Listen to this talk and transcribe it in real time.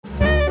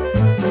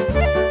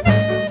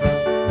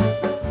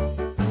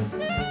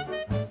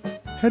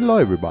Hello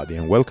everybody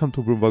and welcome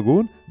to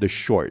Bruvagoon, the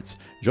shorts,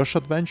 Josh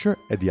Adventure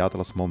at the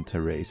Atlas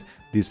Mountain Race.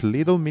 This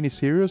little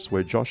mini-series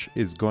where Josh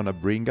is gonna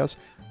bring us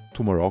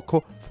to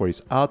Morocco for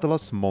his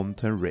Atlas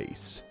Mountain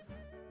Race.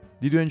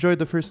 Did you enjoy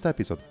the first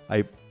episode?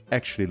 I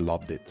actually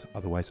loved it,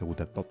 otherwise I would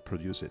have not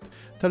produced it.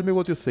 Tell me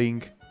what you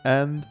think,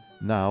 and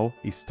now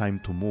it's time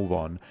to move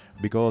on,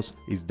 because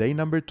it's day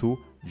number 2,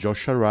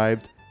 Josh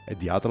arrived at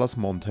the Atlas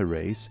Mountain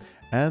Race,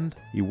 and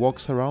he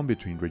walks around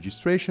between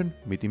registration,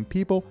 meeting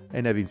people,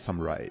 and having some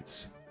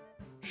rides.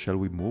 Shall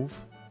we move?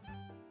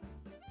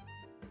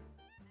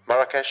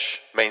 Marrakesh,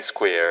 main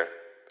square,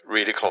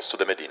 really close to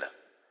the Medina.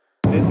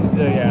 This is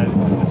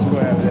the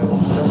square. They'll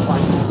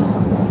find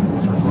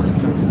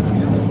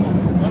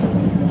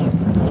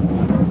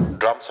it.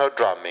 Drums are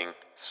drumming,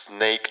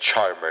 snake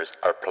charmers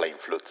are playing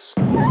flutes.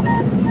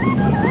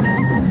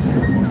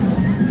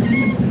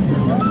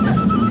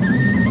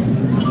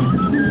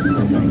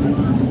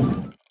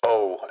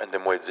 Oh, and the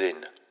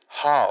muezzin.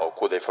 How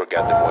could I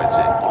forget the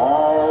muezzin?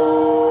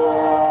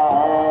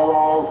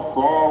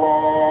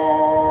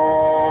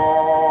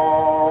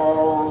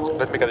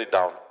 Let me get it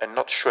down. I'm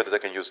not sure that I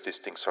can use these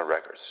things on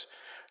records.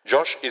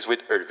 Josh is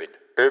with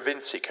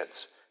Irvin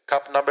Seekens,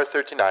 Cup number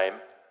 39,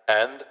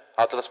 and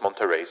Atlas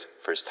Mountain Race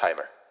first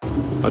timer.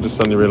 I just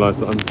suddenly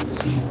realised that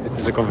This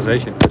is a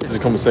conversation. this is a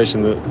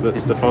conversation that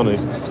Stefano.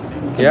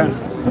 Yeah.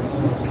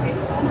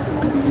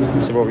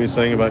 So what were you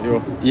saying about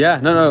your... Yeah.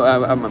 No.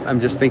 I'm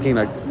just thinking,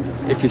 like,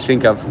 if you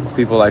think of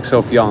people like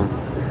Sofiane,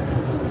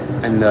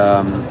 and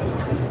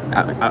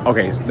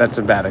okay, so that's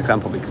a bad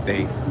example because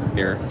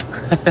they're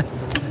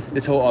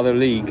this whole other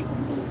league.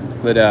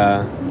 But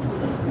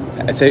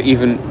I'd say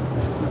even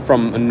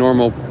from a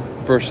normal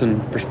person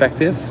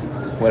perspective,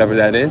 whatever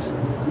that is,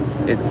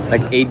 it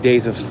like 8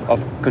 days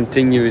of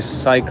continuous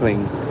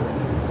cycling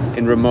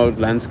in remote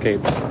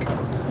landscapes.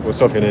 Well,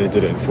 Sofiane only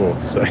did it in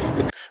 4, so...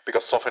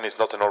 Because Sofiane is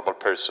not a normal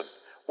person.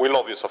 We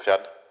love you,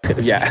 Sofiane.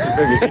 Yeah.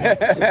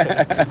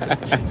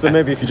 So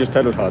maybe if you just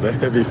pedaled harder,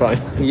 it'd be fine.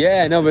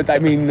 Yeah, no, but I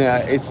mean,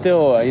 it's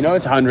still,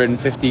 it's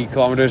 150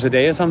 kilometers a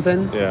day or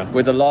something. Yeah.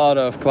 With a lot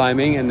of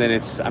climbing, and then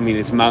it's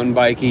mountain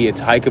bikey, it's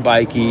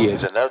hike-a-bikey.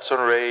 It's a Nelson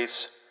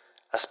race.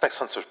 I expect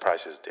some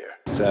surprises there.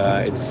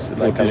 It's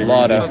like a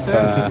lot of,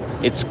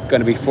 it's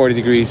going to be 40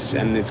 degrees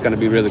and it's going to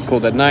be really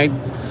cold at night.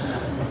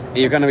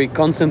 You're going to be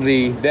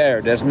constantly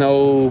there. There's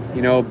no,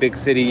 big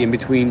city in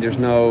between. There's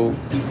no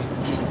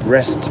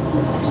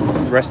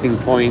resting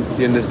point.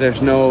 There's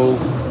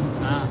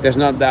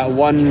not that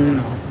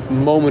one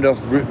moment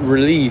of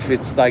relief.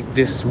 It's like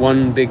this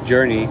one big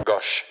journey.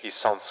 Gosh, he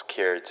sounds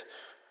scared.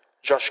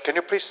 Josh, can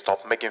you please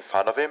stop making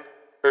fun of him?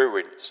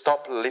 Erwin,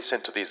 stop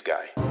listening to this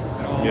guy.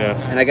 Yeah.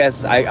 And I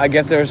guess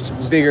there's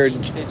bigger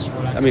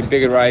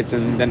rides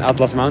than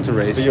Atlas Mountain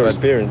Race. But your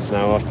experience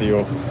now after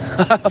your...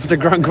 after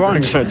Grand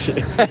Grange.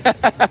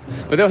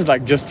 But that was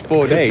like just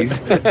 4 days.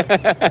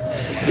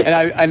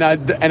 and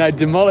I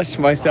demolished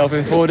myself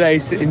in 4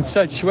 days in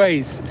such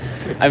ways.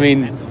 I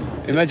mean,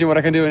 imagine what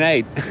I can do in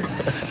 8.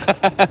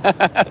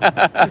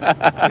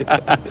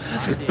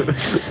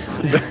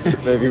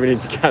 Maybe we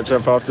need to catch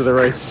up after the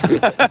race.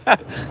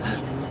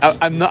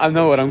 I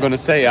know what I'm going to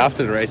say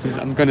after the race.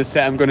 I'm going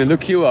to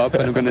look you up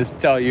and I'm going to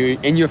tell you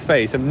in your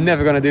face, I'm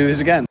never going to do this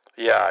again.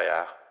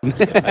 Yeah.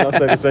 And I'll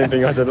say the same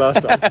thing I said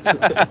last time.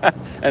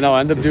 And I'll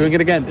end up doing it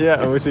again. Yeah,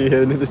 and we'll see you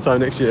here this time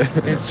next year.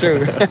 It's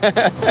true.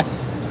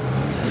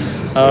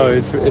 Oh,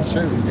 it's true.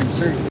 It's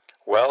true.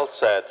 Well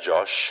said,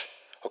 Josh.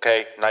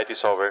 Okay, night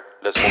is over.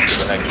 Let's move to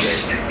the next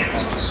day.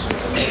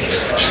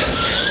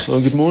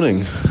 Well, good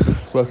morning.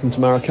 Welcome to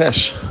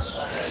Marrakesh.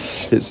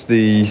 It's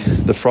the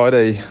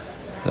Friday,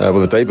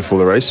 the day before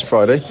the race,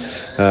 Friday,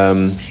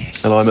 and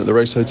I'm at the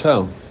race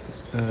hotel.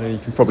 You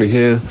can probably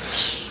hear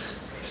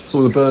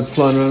all the birds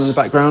flying around in the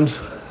background,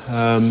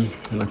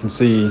 and I can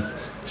see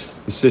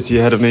the city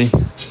ahead of me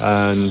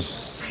and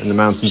the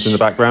mountains in the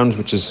background,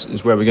 which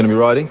is where we're going to be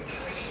riding.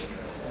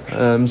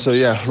 So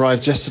yeah,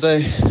 arrived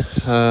yesterday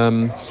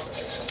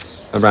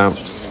around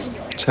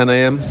 10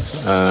 a.m.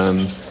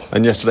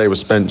 And yesterday was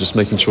spent just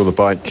making sure the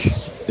bike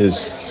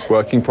is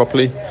working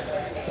properly,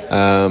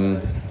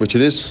 which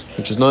it is,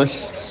 which is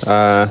nice.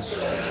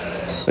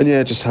 And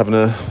yeah, just having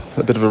a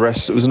bit of a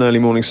rest. It was an early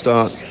morning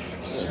start,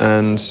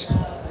 and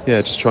yeah,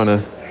 just trying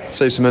to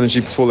save some energy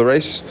before the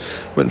race.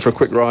 Went for a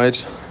quick ride,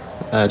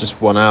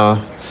 just 1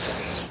 hour,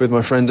 with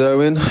my friend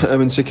Irvin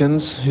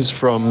Seekens, who's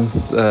from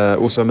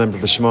also a member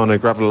of the Shimano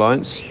Gravel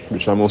Alliance,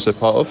 which I'm also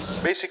part of.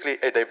 Basically,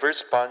 a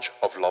diverse bunch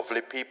of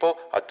lovely people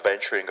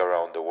adventuring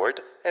around the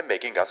world and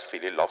making us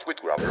feel in love with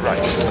gravel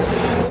riding.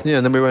 Yeah,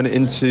 and then we went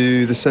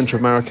into the centre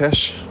of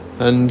Marrakesh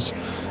and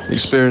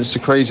experienced the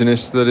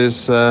craziness that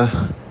is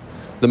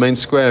the main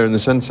square in the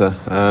centre.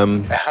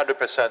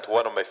 100%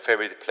 one of my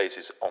favorite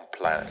places on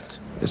planet.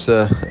 It's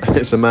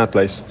a mad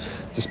place.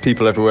 Just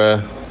people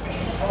everywhere,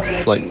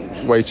 like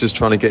waiters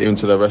trying to get you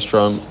into their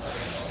restaurant,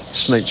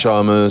 snake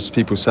charmers,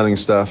 people selling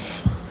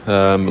stuff,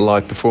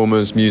 live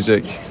performers,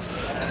 music,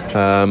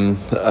 and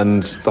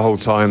the whole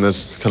time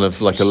there's kind of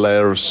like a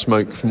layer of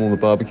smoke from all the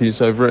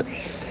barbecues over it.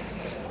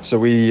 So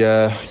we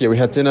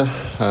had dinner,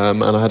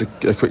 and I had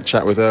a quick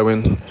chat with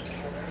Erwin,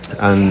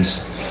 and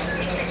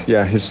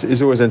yeah,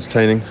 he's always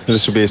entertaining.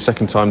 This will be his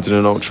second time doing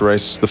an ultra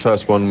race. The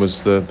first one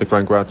was the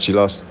Gran Guanci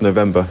last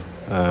November.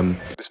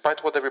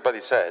 Despite what everybody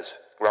says,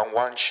 Gran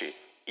Guanci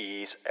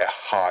is a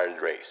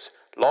hard race.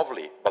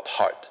 Lovely, but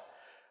hard.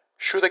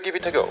 Should I give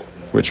it a go?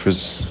 Which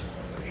was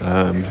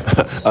an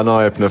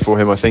eye-opener for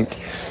him, I think.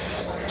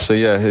 So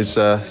yeah,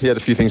 he had a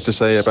few things to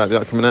say about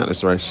the upcoming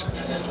Atlas race.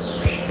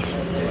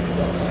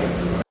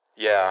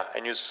 Yeah,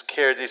 and you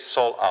scared the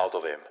soul out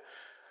of him.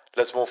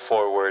 Let's move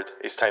forward.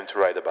 It's time to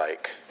ride a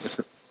bike.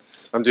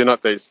 I'm doing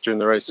updates during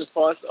the race.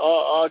 Fast.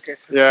 Oh, okay.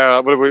 Yeah,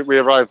 well, we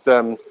arrived.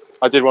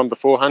 I did one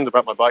beforehand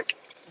about my bike.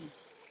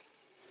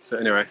 So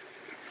anyway,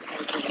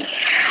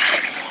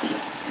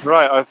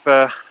 right, I've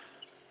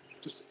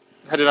just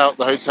headed out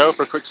the hotel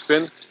for a quick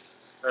spin,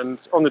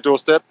 and on the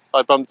doorstep,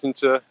 I bumped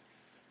into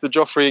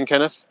Geoffrey and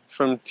Kenneth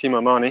from Team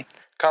Armani.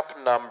 Cup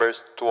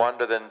numbers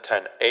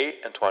 210A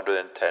and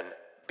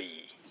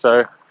 210B.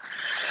 So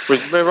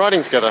we're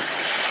riding together.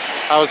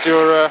 How's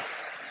your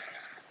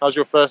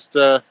first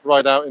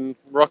ride out in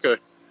Morocco?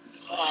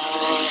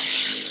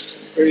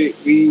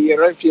 We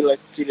arrived here like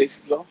 2 days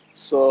ago,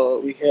 so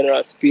we had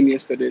a spin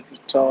yesterday to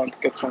town to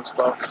get some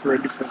stuff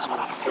ready for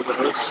the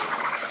race.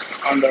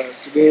 And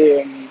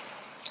today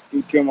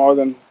we came out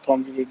and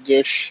pumped with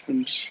Josh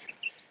and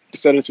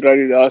decided to ride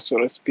with us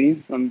for a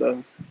spin.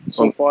 And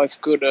so far it's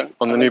good.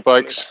 On the new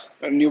bikes?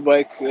 New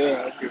bikes,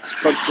 yeah.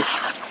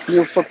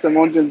 Fuck the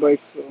mountain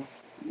bikes, so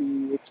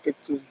we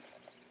expect to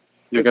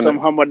get some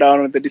hammer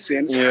down with the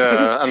descents.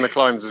 Yeah, and the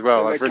climbs as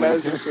well. And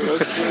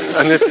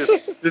and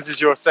this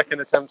is your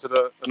second attempt at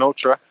an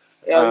ultra.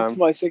 Yeah, it's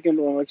my second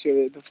one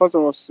actually. The first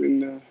one was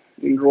in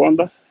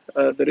Rwanda.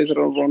 The race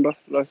around Rwanda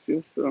last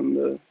year,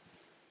 and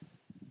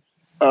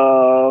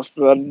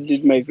after that I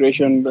did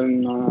migration.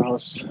 Then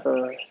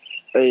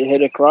I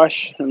had a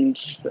crash, and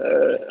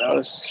I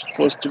was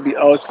supposed to be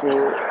out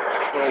for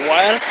a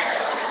while.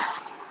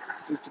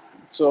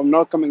 So I'm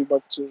now coming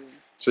back to.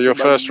 So your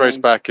first race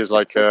back is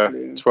like a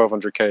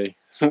 1200k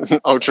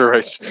ultra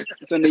race.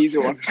 It's an easy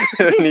one.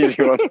 An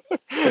easy one.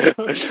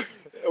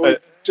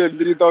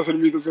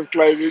 3,000 meters of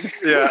climbing.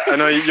 Yeah, I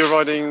know you're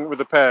riding with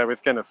a pair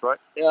with Kenneth, right?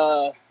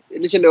 Yeah.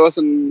 Initially, I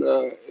wasn't.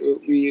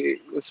 We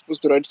were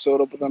supposed to ride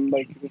solo, but then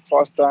like the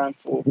first time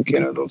for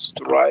Kenneth also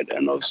to ride,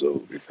 and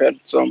also we've had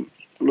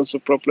lots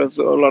of problems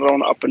all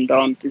around, up and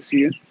down this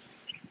year,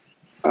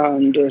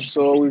 and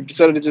so we've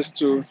decided just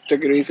to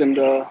take a race and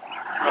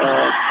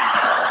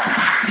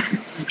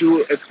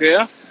do a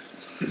pair.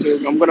 So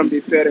I'm gonna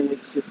be pairing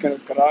with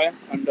Kenneth Karaya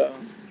and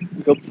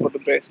hope for the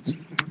best.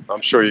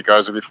 I'm sure you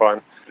guys will be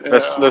fine.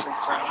 Let's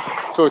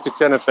talk to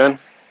Kenneth then.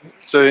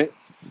 So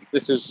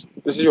this is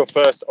your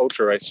first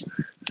ultra race.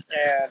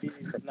 Yeah, this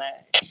is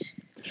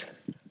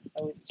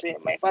I would say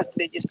my first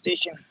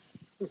registration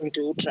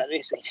into ultra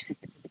racing.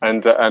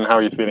 And how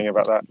are you feeling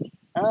about that?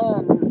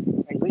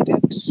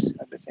 Excited,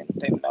 at the same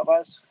time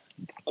nervous.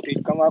 What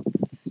will come up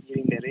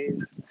during the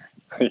race?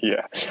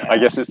 Yeah, I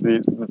guess it's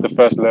the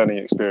first learning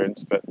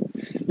experience, but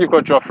you've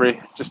got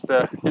Geoffrey. Just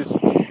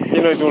he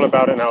knows all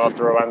about it now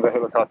after Rwanda.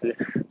 He'll look after you.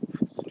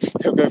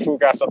 He'll go full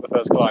gas up the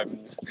first climb.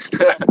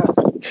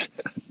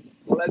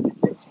 Well, as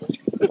it gets.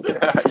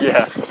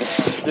 Yeah.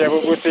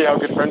 We'll see how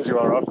good friends you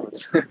are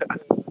afterwards.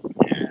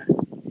 Yeah,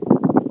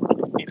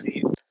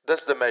 indeed.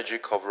 That's the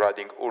magic of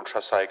riding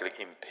ultra cycling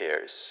in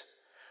pairs.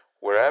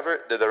 Wherever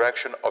the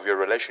direction of your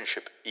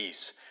relationship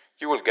is,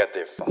 you will get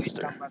there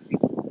faster. Come up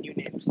with new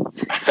names.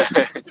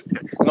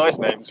 Nice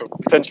names, or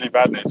potentially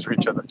bad names for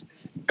each other.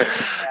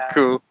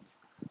 Cool.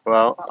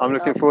 Well, I'm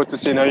looking forward to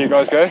seeing how you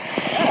guys go.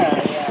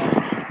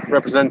 Yeah.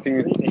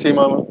 Representing Team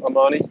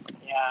Armani.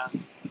 Yeah.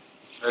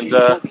 And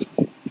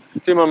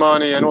Team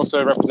Armani, and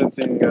also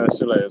representing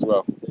Sule as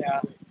well.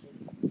 Yeah.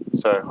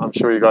 So I'm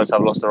sure you guys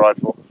have lots to ride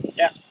for.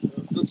 Yeah.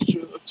 That's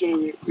true.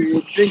 Actually,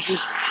 we did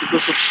this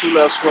because of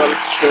Sula as well.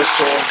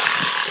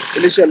 Because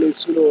initially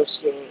Sula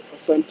was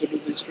assigned to do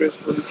this race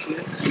for this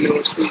year. He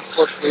was doing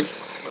fourth race,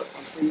 but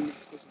unfortunately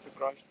because of the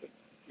crash that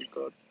we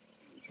got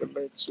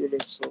late Sula.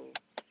 So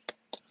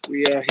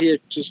we are here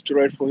just to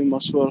ride for him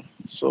as well.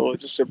 So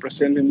just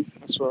represent him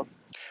as well.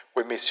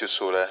 We miss you,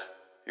 Sule.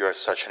 You are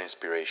such an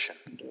inspiration.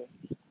 And,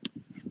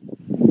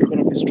 we're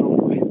gonna be strong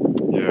for him.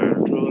 Yeah.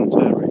 Through the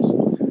entire race.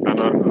 And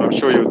I'm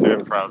sure you'll do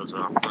him proud as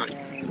well.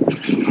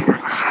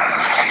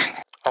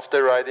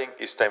 After riding,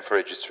 it's time for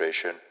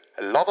registration.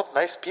 A lot of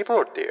nice people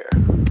are there.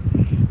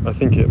 I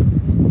think it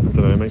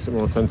makes it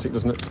more authentic,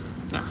 doesn't it?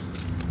 Yeah.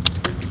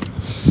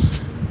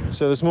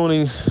 So this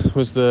morning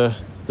was the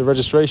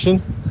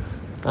registration,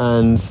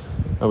 and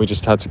we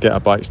just had to get our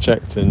bikes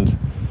checked and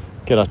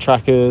get our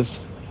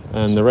trackers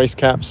and the race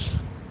caps.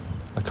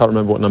 I can't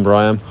remember what number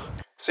I am.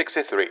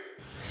 63.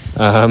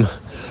 And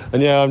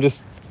yeah, I'm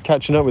just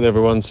catching up with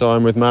everyone. So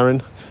I'm with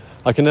Marin.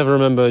 I can never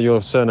remember your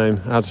surname,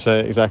 how to say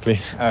it exactly.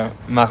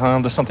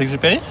 Marin de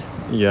Saint-Exupéry?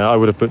 Yeah, I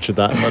would have butchered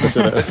that if I'd have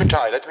said it.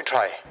 Let me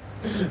try.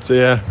 So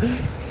yeah,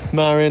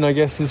 Marin, I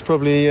guess, is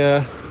probably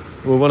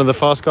one of the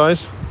fast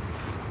guys.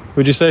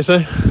 Would you say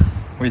so?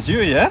 With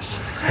you, yes.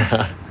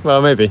 Well,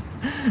 maybe.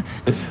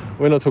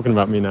 We're not talking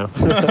about me now.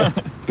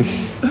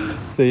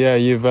 So yeah,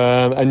 you've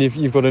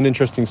got an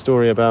interesting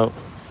story about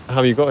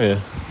how you got here.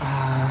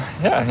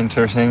 Yeah,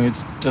 interesting.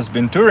 It's just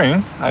been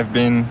touring. I've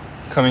been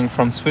coming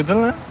from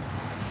Switzerland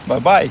by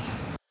bike.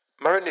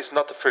 Marin is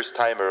not the first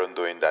timer on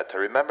doing that. I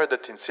remember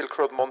that in Silk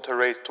Road Mountain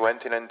Race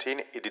 2019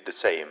 he did the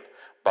same,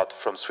 but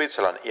from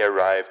Switzerland he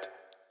arrived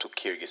to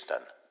Kyrgyzstan.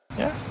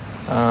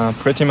 Yeah,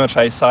 pretty much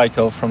I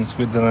cycled from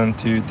Switzerland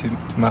to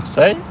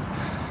Marseille,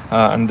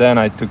 and then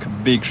I took a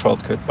big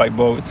shortcut by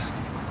boat,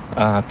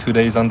 2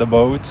 days on the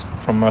boat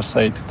from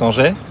Marseille to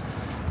Tanger,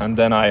 and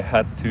then I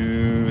had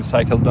to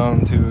cycle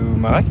down to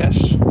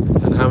Marrakesh.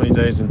 And how many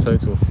days in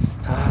total?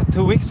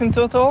 2 weeks in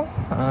total.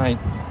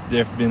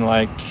 They've been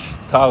like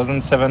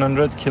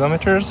 1,700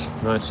 kilometers.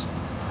 Nice.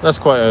 That's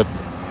quite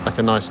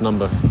a nice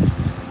number.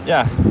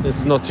 Yeah,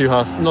 It's not too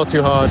hard. Not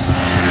too hard.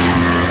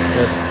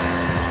 Yes.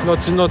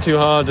 Not too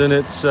hard, and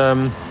it's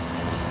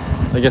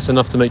I guess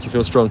enough to make you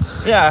feel strong.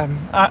 yeah,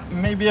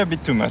 maybe a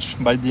bit too much.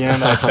 By the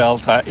end, I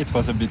felt it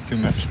was a bit too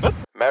much, but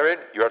Marin,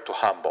 you are too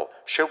humble.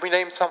 Shall we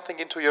name something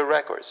into your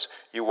records?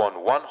 You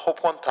won 1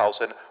 Hope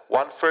 1000,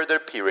 1 Further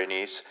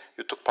Pyrenees,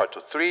 you took part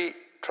to 3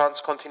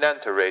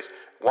 Transcontinental race,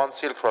 1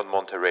 Silk Road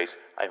Mountain race.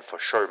 I'm for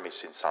sure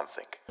missing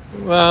something.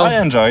 Well, I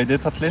enjoyed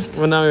it at least.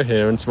 well, now you're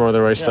here, and tomorrow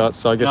the race Yeah. starts,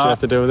 so I guess No. you have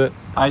to deal with it.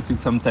 I took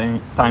some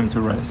time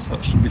to rest, so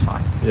it should be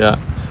fine. Yeah.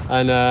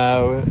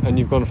 And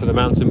you've gone for the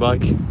mountain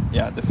bike.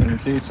 Yeah,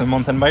 definitely. It's a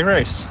mountain bike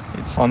race.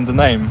 It's on the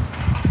name,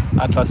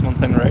 Atlas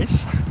Mountain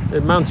Race.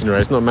 Mountain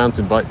race, not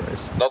mountain bike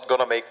race. Not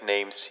gonna make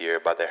names here,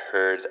 but I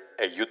heard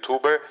a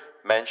YouTuber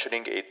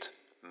mentioning it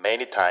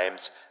many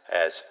times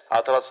as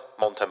Atlas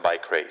Mountain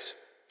Bike Race.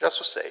 Just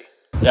to say.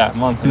 Yeah,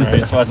 mountain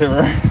race,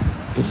 whatever.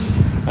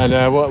 And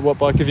what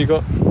bike have you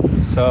got?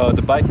 So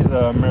the bike is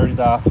a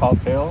Merida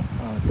Hardtail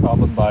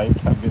carbon bike.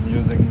 I've been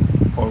using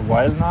for a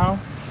while now.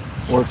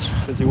 Works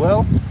pretty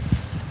well.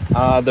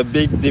 The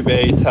big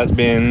debate has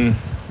been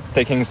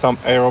taking some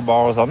aero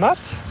bars or not.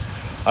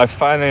 I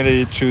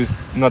finally choose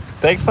not to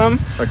take some.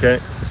 Okay,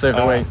 save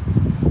the weight.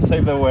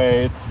 Save the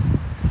weight.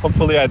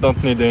 Hopefully I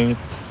don't need it.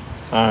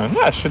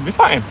 Yeah, it should be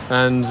fine.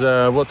 And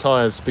what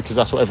tyres? Because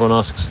that's what everyone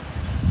asks.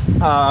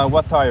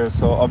 What tires?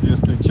 So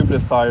obviously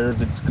tubeless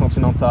tires. It's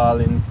Continental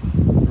in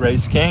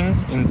Race King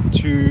in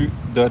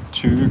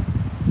 2.2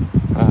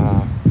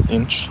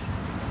 inch.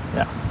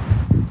 Yeah,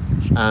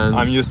 And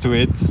I'm used to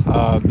it.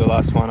 The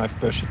last one I've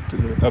pushed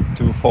it up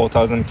to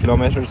 4,000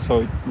 kilometers,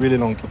 so really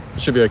long.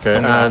 should be okay.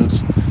 On the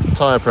And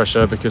tyre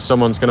pressure, because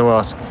someone's going to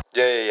ask.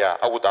 Yeah,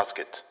 I would ask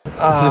it.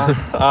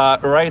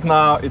 Right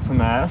now it's a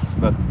mess,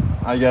 but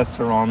I guess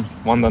around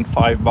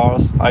 1.5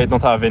 bars. I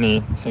don't have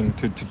anything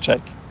to check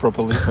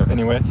properly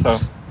anyway, so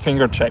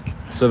finger check.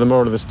 So the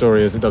moral of the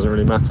story is it doesn't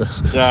really matter.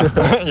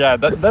 Yeah, yeah,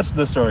 that's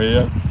the story.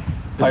 Yeah.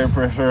 Tire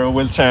pressure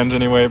will change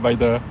anyway by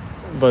the.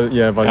 But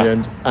yeah, by the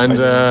end. And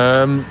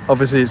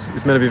obviously it's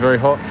meant to be very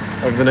hot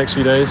over the next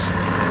few days.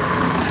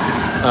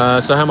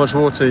 So how much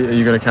water are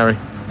you going to carry?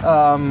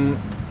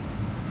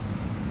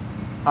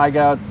 I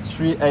got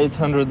 3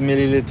 800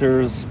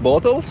 milliliters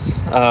bottles,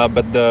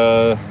 but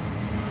the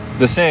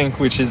thing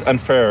which is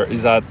unfair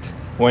is that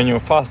when you're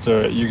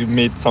faster, you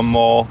need some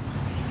more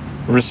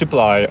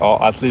resupply,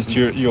 or at least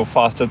you're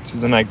faster to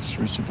the next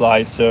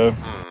resupply. So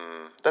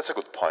That's a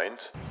good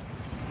point.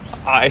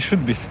 I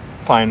should be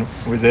fine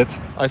with it.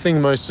 I think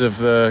most of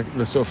the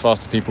sort of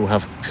faster people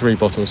have 3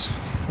 bottles.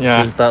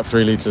 Yeah. About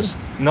 3 liters.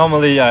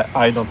 Normally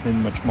I don't need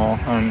much more,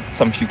 and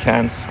some few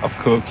cans of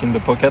Coke in the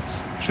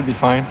pockets should be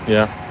fine.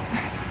 Yeah.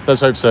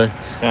 Let's hope so.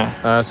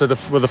 Yeah. So the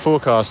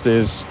forecast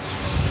is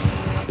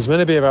meant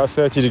to be about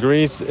 30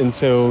 degrees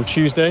until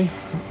Tuesday,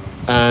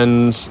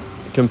 and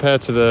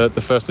compared to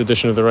the first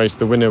edition of the race,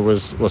 the winner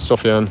was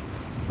Sofiane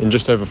in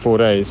just over 4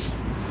 days.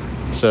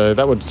 So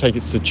that would take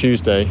it to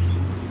Tuesday,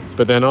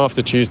 but then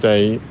after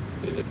Tuesday,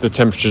 the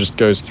temperature just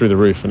goes through the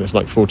roof and it's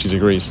like 40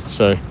 degrees.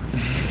 So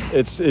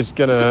it's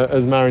gonna,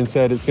 as Marin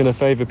said, it's gonna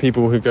favour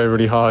people who go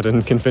really hard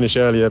and can finish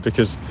earlier,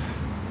 because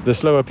the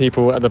slower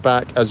people at the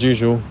back, as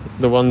usual,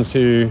 the ones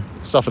who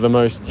suffer the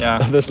most,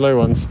 are the slow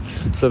ones.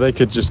 So they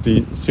could just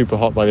be super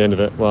hot by the end of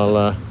it.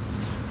 Well,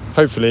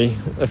 hopefully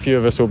a few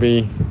of us will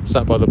be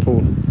sat by the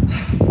pool.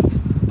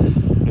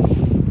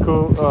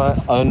 Cool. All right,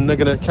 I'm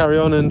going to carry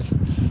on and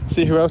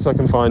see who else I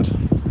can find.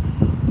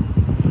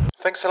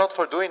 Thanks a lot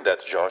for doing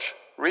that, Josh.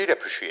 Really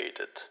appreciate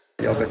it.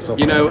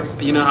 You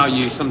know how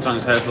you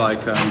sometimes have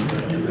like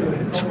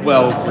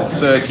 12 or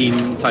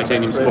 13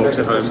 titanium sporks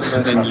at home,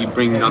 and then you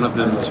bring none of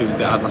them to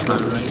the Atlas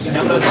Mountain Race.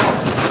 Yeah.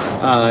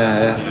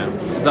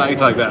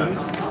 It's like that.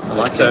 I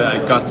like So it.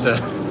 I got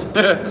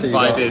to So you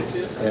buy got- this.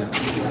 Yeah.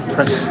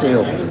 Precious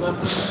steel.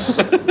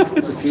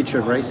 It's the future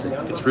of racing.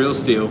 It's real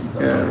steel.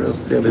 Yeah, real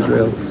steel is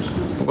real.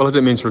 Well, I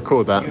didn't mean to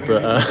record that,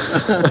 but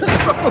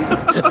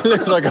it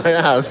looks like I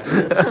have.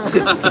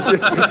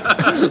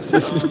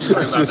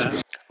 It's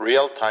just-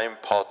 Real-time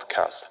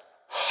podcast.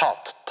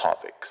 Hot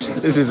topics.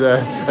 This is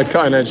a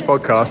cutting edge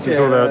podcast. It's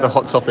all the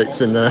hot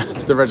topics in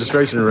the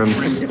registration room.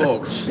 Bring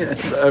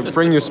sporks.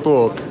 Bring your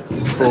spork,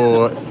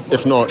 or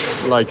if not,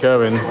 like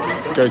Erwin,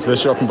 go to the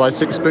shop and buy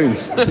 6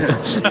 spoons.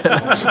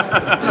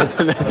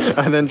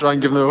 and then try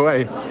and give them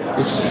away.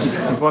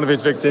 One of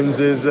his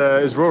victims is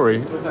Rory,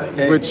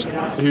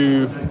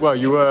 you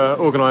were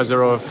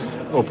organizer of,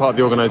 or part of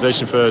the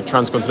organisation for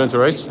Transcontinental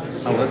Race.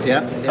 I was,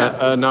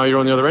 yeah. Now you're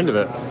on the other end of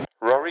it.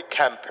 Rory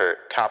Camper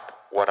Cup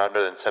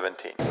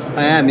 117.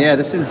 I am, yeah.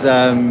 This is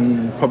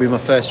probably my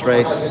first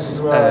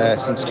race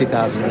since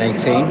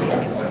 2018.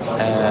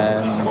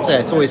 So yeah,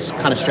 it's always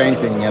kind of strange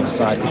being on the other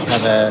side. You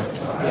have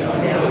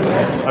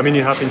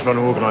you're having to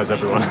organise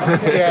everyone.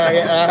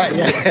 yeah.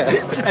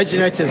 As you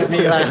notice,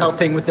 me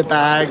helping with the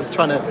bags, I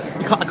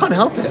can't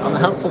help it. I'm a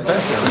helpful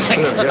person.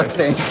 I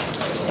think.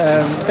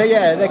 But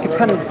yeah, like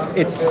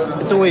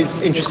it's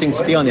always interesting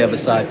to be on the other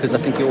side, because I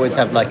think you always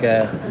have like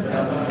a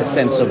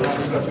sense of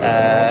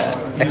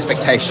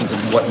expectations of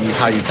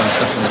how you've done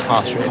stuff in the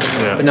past, really.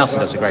 Yeah. But Nelson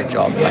does a great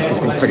job. Like, he's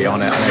been pretty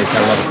on it. I know he's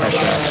had a lot of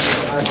pressure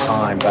and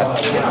time, but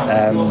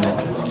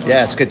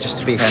it's good just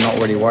to be here, not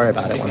really worry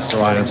about it once the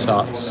riding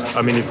starts.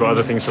 I mean, you've got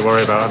other things to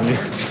worry about, haven't you?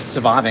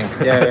 Surviving.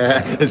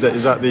 Yeah. Is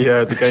that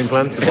the game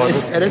plan?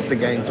 Survival? It is the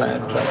game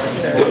plan.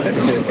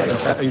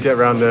 And get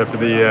around there for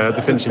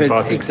the finishing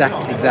party.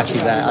 Exactly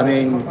that. I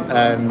mean,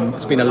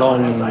 it's been a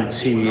long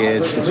 2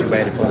 years since we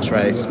waited for this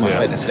race. My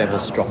fitness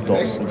levels dropped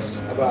off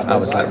since I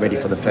was ready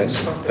for the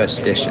first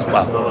edition.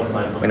 Well,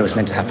 when it was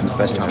meant to happen the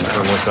first time.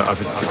 When was that? I've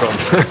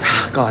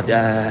forgotten. God,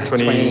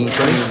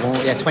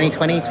 2021. Yeah,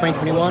 2020,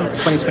 2021,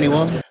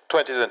 2021.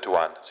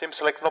 2021.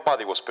 Seems like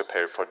nobody was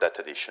prepared for that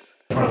edition.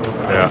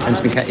 Yeah. And it's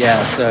been,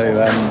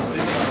 so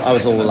I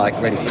was all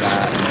ready for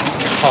that.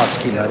 Hard to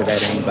keep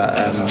motivating, but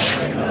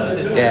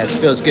it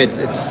feels good.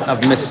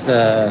 I've missed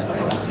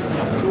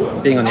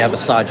being on the other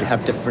side. You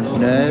have different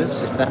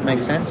nerves, if that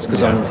makes sense.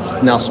 Because on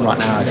Nelson right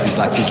now,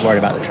 he's worried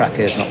about the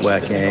trackers not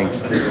working.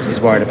 He's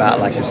worried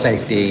about the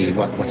safety,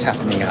 what's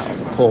happening out on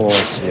the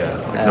course. Yeah,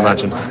 I can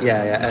imagine.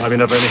 Yeah. I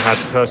mean, I've only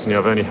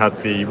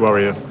had the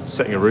worry of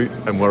setting a route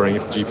and worrying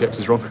if the GPX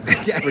is wrong,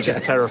 which is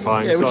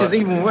terrifying. Yeah, which is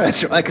even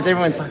worse, right? Because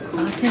everyone's like,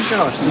 fucking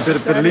gosh.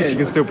 But at least you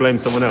can still blame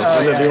someone else.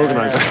 The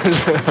organiser.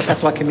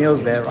 That's why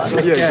Camille's there, right?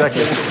 Yeah,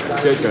 exactly.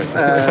 Scapegoat.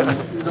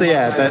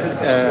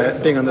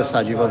 But being on this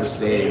side,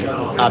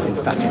 I've been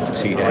fatigued for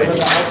 2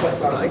 days,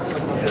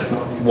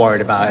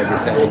 worried about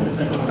everything.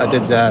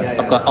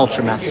 I've got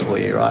ultra maths for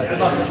you, right?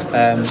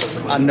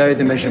 I know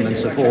the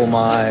measurements of all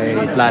my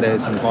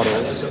bladders and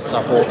bottles, so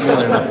I bought more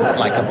than enough.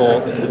 I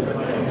bought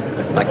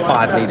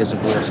 5 litres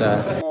of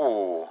water.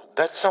 Ooh,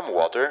 that's some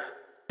water.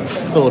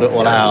 Filled it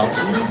all out,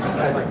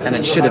 and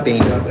it should have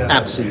been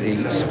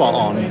absolutely spot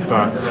on.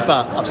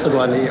 But I've still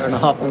got 1.5 litres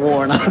of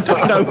water, and I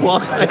don't know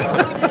why.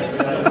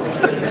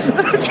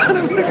 I'm trying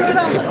to figure it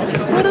out.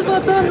 What have I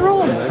done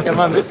wrong? Am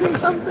I missing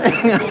something?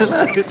 I don't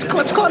know. It's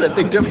quite a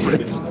big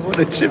difference. What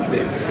it should be.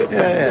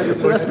 Yeah.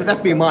 So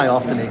that's been my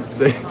afternoon.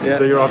 So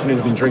your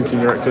afternoon's been drinking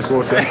your excess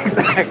water.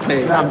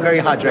 Exactly. I'm very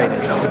hydrated.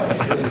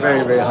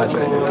 Very, very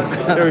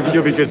hydrated.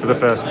 You'll be good for the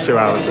first 2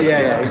 hours.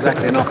 Yeah,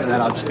 exactly. And after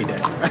that, I'll just be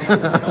dead.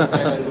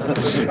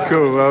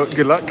 Cool. Well,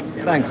 good luck.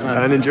 Thanks, man.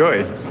 And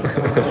enjoy.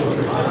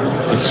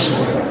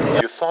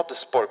 You thought the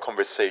sport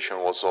conversation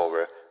was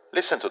over.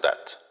 Listen to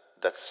that.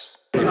 That's...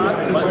 And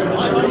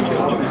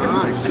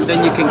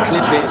then you can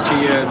clip it to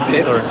your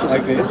lips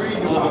like this.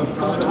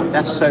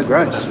 That's so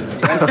gross.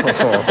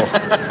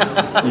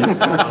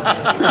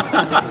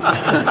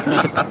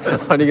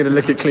 Aren't you going to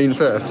lick it clean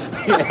first?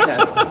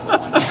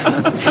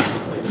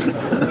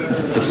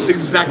 That's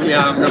exactly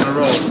how I'm going to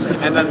roll.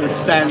 And then the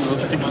sand will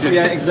stick to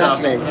your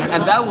exactly. stomach.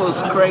 And that will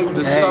scrape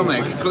the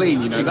stomach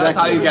clean, Exactly. That's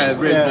how you get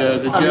rid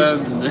of the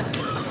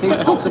germs. He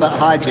talks about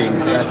hygiene.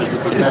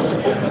 That's a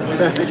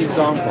perfect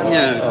example.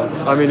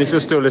 Yeah. I mean, if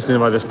you're still listening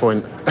by this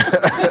point,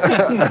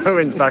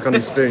 Owen's back on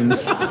his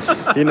spoons.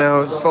 He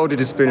now has folded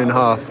his spoon in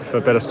half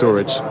for better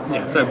storage.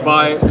 Yeah, so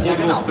buy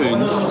foldable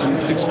spoons in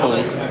 6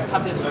 folds,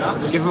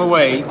 give them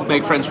away,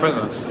 make friends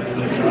forever.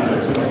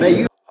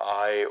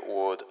 I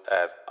would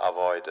have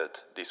avoided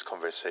this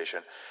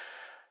conversation.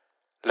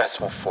 Let's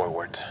move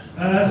forward.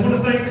 I just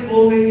want to thank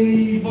all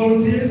the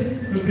volunteers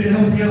who've been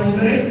helping out all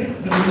day.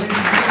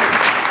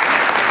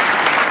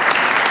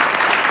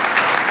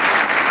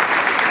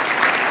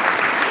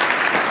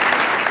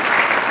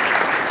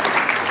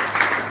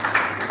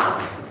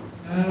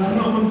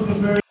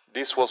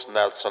 This was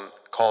Nelson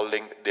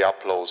calling the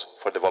applause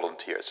for the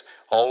volunteers.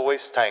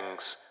 Always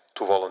thanks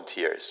to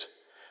volunteers.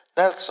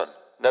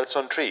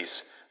 Nelson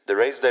Trees, the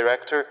race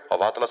director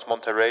of Atlas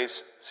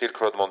Monterrey's Silk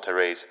Road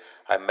Monterrey's,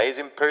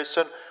 amazing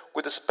person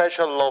with a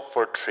special love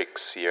for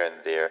tricks here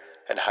and there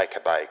and hike a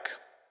bike.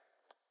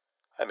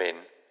 I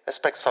mean,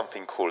 expect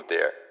something cool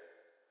there.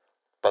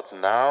 But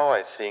now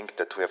I think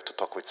that we have to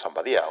talk with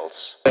somebody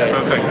else.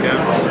 Perfect,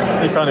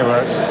 yeah. It kind of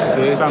works.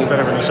 Sounds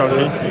better when you're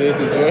chunky. This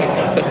is good.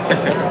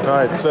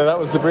 Right, so that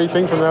was the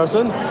briefing from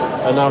Nelson,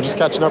 and now I'm just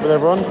catching up with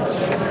everyone.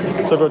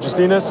 So I've got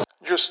Justinus.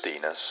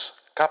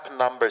 Cup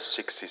number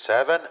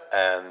 67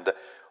 and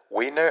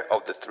winner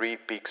of the Three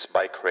Peaks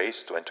Bike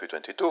Race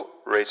 2022,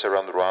 Race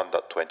Around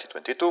Rwanda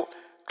 2022,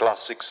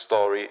 Classic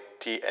Story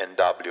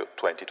TNW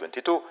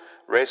 2022,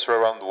 Race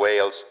Around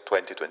Wales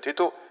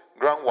 2022,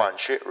 Grand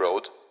Wanshi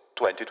Road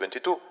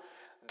 2022.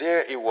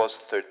 There it was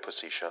third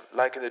position,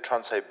 like in the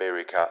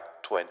Trans-Iberica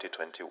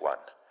 2021.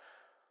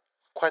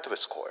 Quite of a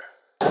score.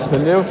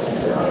 And Niels?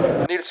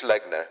 Nils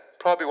Legner,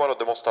 probably one of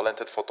the most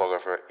talented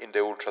photographers in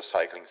the ultra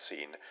cycling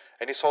scene,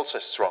 and is also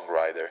a strong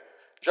rider.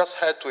 Just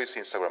head to his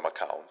Instagram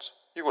account.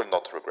 You will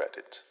not regret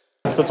it.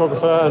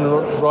 Photographer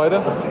and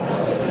rider.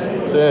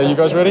 So yeah, you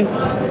guys ready?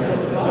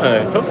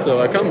 I hope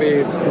so. I can't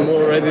be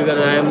more ready than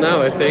I am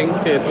now, I think.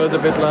 It was a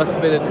bit last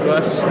minute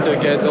rush to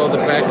get all the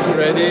bags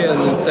ready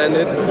and send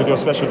it. With your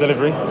special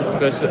delivery.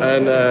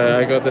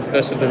 I got the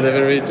special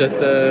delivery just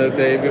the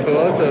day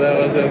before, so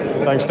that was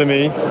a... Thanks to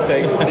me.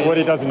 Thanks to What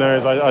he doesn't know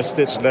is I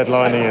stitched lead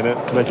lining in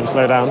it to make him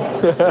slow down.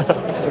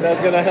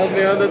 That's gonna help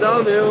me on the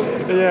downhill.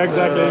 Yeah,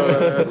 exactly.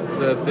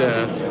 So, that's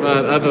yeah.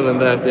 But other than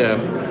that, yeah.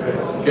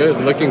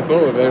 Good. Looking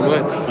forward very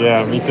much.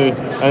 Yeah, me too.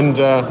 And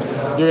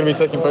you're going to be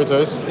taking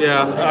photos?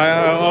 Yeah,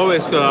 I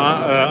always feel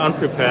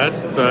unprepared,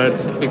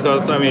 but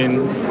because I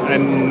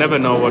never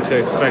know what to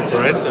expect,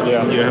 right?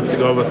 Yeah. You have to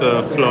go with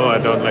the flow. I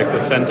don't like the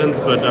sentence,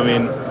 but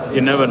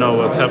you never know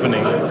what's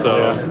happening. So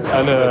Yeah.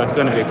 And it's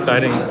going to be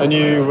exciting. And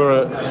you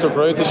were at Silk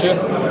Road this year?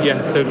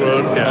 Yeah, Silk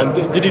Road. Yeah.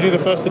 And did you do the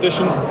first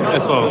edition?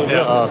 As well.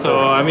 Yeah. So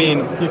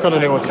you kind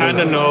of know what to do. kind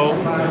of know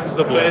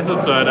the places,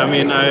 but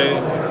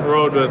I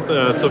rode with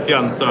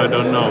Sufjan, so I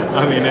don't know.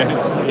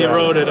 He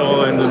rode it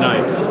all in the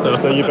night.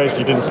 So you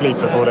basically didn't sleep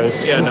for 4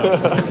 days? Yeah, no.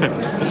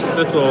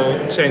 This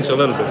will change a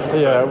little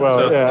bit. Yeah, well,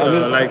 Just,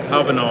 yeah. like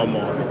half an hour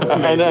more.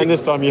 And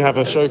this time you have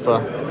a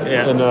chauffeur.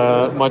 Yeah.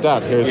 And my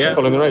dad, who's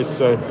following the race.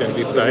 So it's going to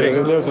be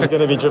exciting. Niels is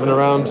going to be driven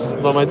around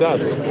by my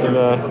dad in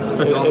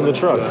the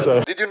truck.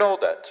 So. Did you know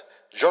that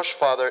Josh's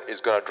father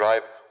is gonna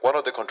drive one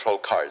of the control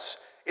cars?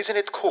 Isn't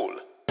it cool?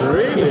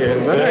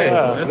 Really? Nice.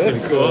 Yeah, That's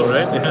pretty cool,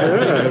 right?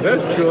 Yeah,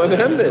 that's cool and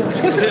handy.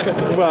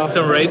 Well,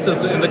 Some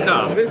races in the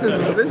car. This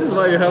is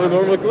why you have a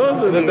normal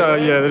clothes.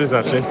 yeah, that is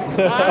actually.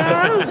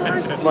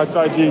 It's my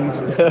tight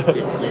jeans.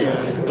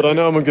 But I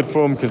know I'm in good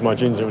form because my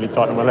jeans are really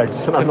tight on my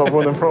legs and I've not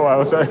worn them for a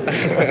while. So.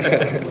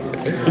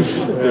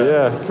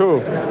 Yeah, cool.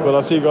 Well,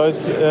 I'll see you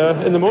guys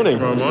in the morning.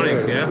 Tomorrow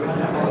morning,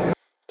 yeah.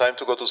 Time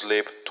to go to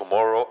sleep.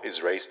 Tomorrow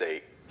is race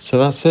day. So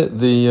that's it.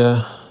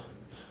 The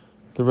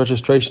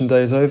registration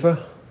day is over.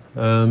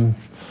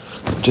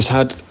 Just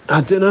had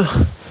dinner,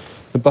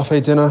 the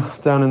buffet dinner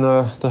down in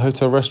the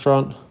hotel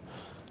restaurant.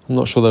 I'm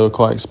not sure they were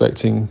quite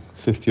expecting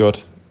 50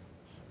 odd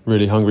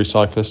really hungry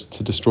cyclists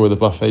to destroy the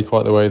buffet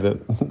quite the way that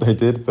they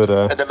did, but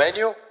And the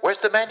menu? Where's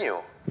the menu?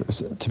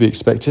 it's to be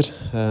expected.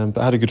 But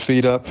I had a good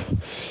feed up.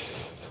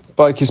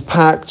 Bike is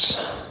packed.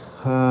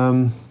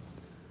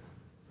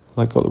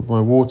 I got my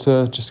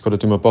water, just got to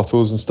do my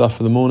bottles and stuff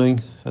for the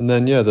morning. And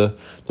then the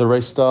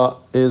race start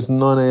is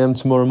 9 a.m.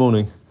 tomorrow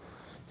morning.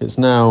 It's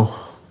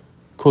now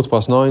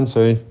 9:15,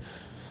 so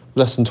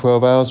less than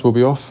 12 hours we'll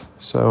be off.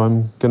 So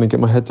I'm going to get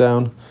my head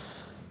down,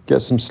 get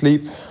some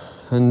sleep,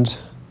 and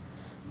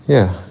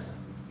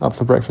up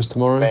for breakfast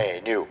tomorrow.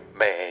 Menu.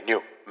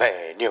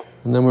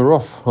 And then we're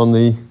off on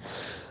the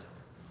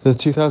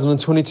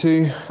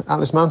 2022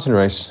 Atlas Mountain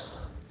Race.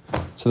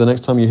 So the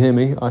next time you hear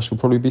me, I shall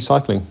probably be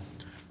cycling.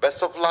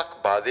 Best of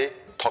luck, buddy.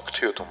 Talk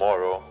to you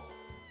tomorrow.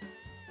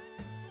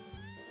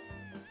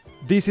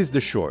 This is The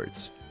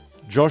Shorts.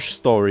 Josh's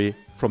story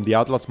from the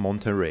Atlas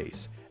Mountain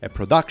Race, a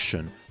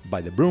production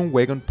by the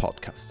Broomwagon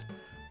Podcast.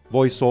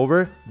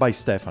 Voiceover by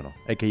Stefano,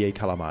 aka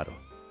Calamaro.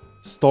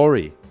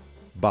 Story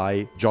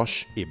by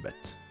Josh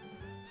Ibbett.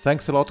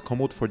 Thanks a lot,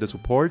 Komoot, for the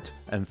support,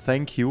 and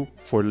thank you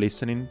for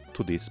listening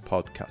to this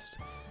podcast.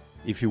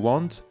 If you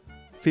want,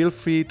 feel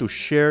free to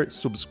share,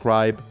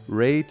 subscribe,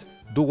 rate,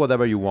 do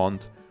whatever you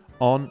want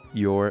on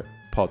your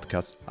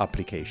podcast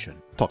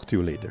application. Talk to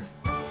you later.